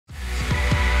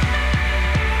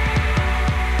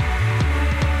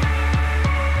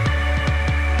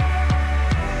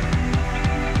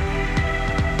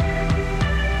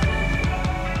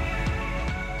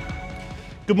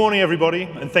Good morning, everybody,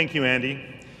 and thank you, Andy.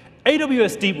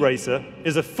 AWS DeepRacer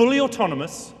is a fully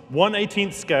autonomous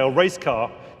 1/18th scale race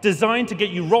car designed to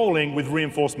get you rolling with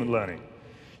reinforcement learning.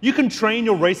 You can train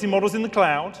your racing models in the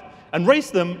cloud and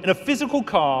race them in a physical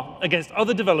car against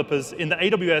other developers in the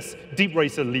AWS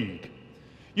DeepRacer League.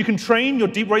 You can train your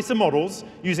DeepRacer models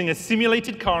using a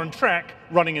simulated car and track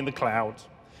running in the cloud.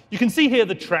 You can see here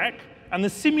the track and the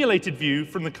simulated view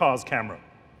from the car's camera.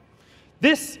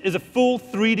 This is a full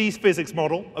 3D physics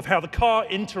model of how the car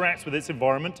interacts with its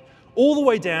environment, all the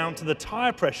way down to the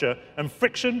tire pressure and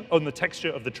friction on the texture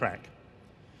of the track.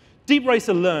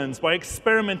 DeepRacer learns by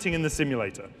experimenting in the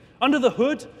simulator. Under the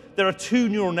hood, there are two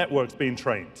neural networks being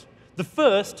trained. The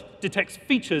first detects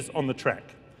features on the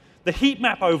track. The heat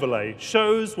map overlay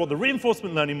shows what the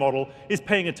reinforcement learning model is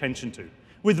paying attention to,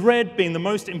 with red being the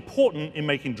most important in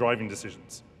making driving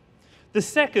decisions. The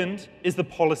second is the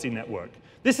policy network.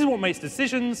 This is what makes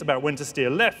decisions about when to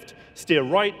steer left, steer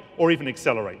right, or even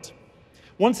accelerate.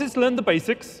 Once it's learned the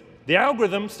basics, the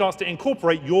algorithm starts to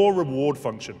incorporate your reward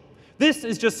function. This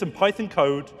is just some Python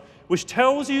code which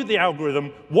tells you, the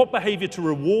algorithm, what behavior to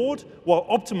reward while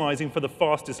optimizing for the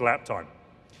fastest lap time.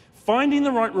 Finding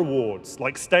the right rewards,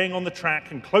 like staying on the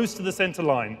track and close to the center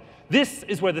line, this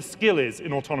is where the skill is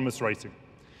in autonomous racing.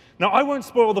 Now, I won't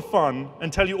spoil the fun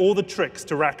and tell you all the tricks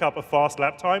to rack up a fast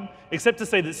lap time, except to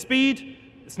say that speed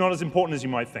is not as important as you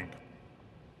might think.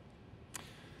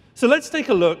 So let's take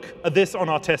a look at this on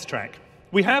our test track.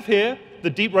 We have here the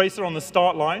DeepRacer on the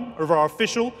start line of our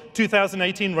official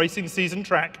 2018 racing season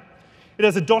track. It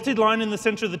has a dotted line in the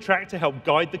center of the track to help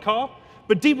guide the car,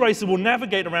 but DeepRacer will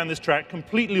navigate around this track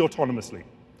completely autonomously.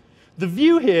 The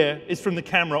view here is from the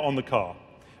camera on the car,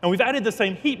 and we've added the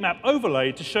same heat map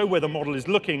overlay to show where the model is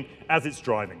looking as it's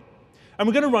driving. And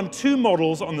we're going to run two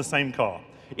models on the same car,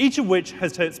 each of which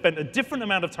has spent a different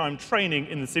amount of time training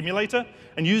in the simulator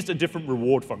and used a different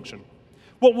reward function.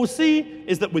 What we'll see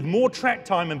is that with more track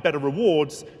time and better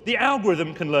rewards, the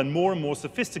algorithm can learn more and more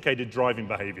sophisticated driving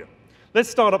behavior. Let's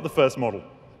start up the first model.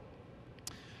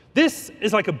 This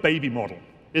is like a baby model.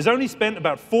 It's only spent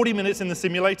about 40 minutes in the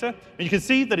simulator, and you can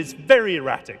see that it's very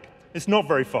erratic. It's not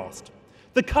very fast.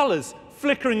 The colors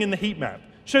flickering in the heat map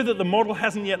show that the model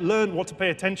hasn't yet learned what to pay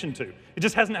attention to. It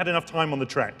just hasn't had enough time on the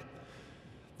track.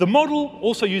 The model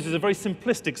also uses a very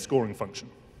simplistic scoring function.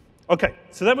 OK,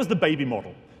 so that was the baby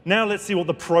model. Now let's see what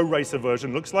the Pro Racer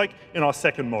version looks like in our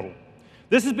second model.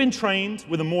 This has been trained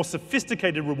with a more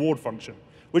sophisticated reward function,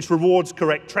 which rewards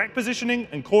correct track positioning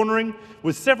and cornering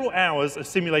with several hours of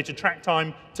simulated track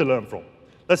time to learn from.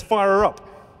 Let's fire her up.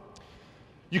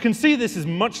 You can see this is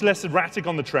much less erratic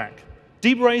on the track.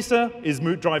 DeepRacer is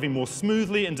driving more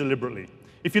smoothly and deliberately.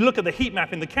 If you look at the heat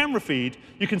map in the camera feed,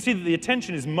 you can see that the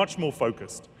attention is much more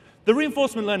focused. The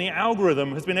reinforcement learning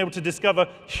algorithm has been able to discover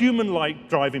human-like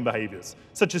driving behaviors,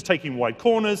 such as taking wide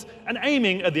corners and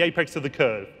aiming at the apex of the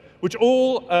curve, which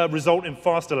all result in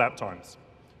faster lap times.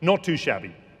 Not too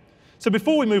shabby. So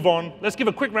before we move on, let's give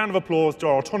a quick round of applause to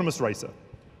our autonomous racer.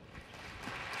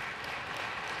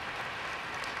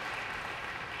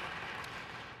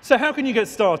 So how can you get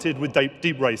started with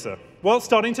DeepRacer? Well,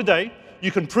 starting today,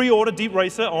 you can pre-order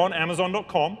DeepRacer on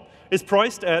Amazon.com. It's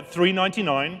priced at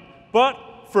 $3.99, but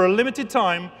for a limited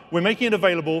time, we're making it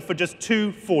available for just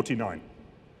 $2.49.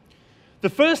 The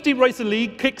first DeepRacer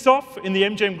League kicks off in the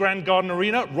MGM Grand Garden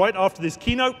Arena right after this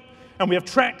keynote, and we have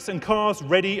tracks and cars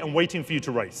ready and waiting for you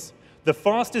to race. The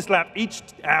fastest lap each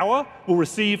hour will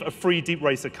receive a free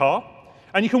DeepRacer car,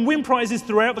 and you can win prizes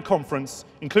throughout the conference,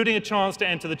 including a chance to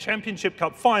enter the Championship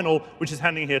Cup final, which is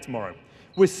happening here tomorrow.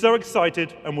 We're so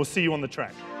excited, and we'll see you on the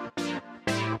track.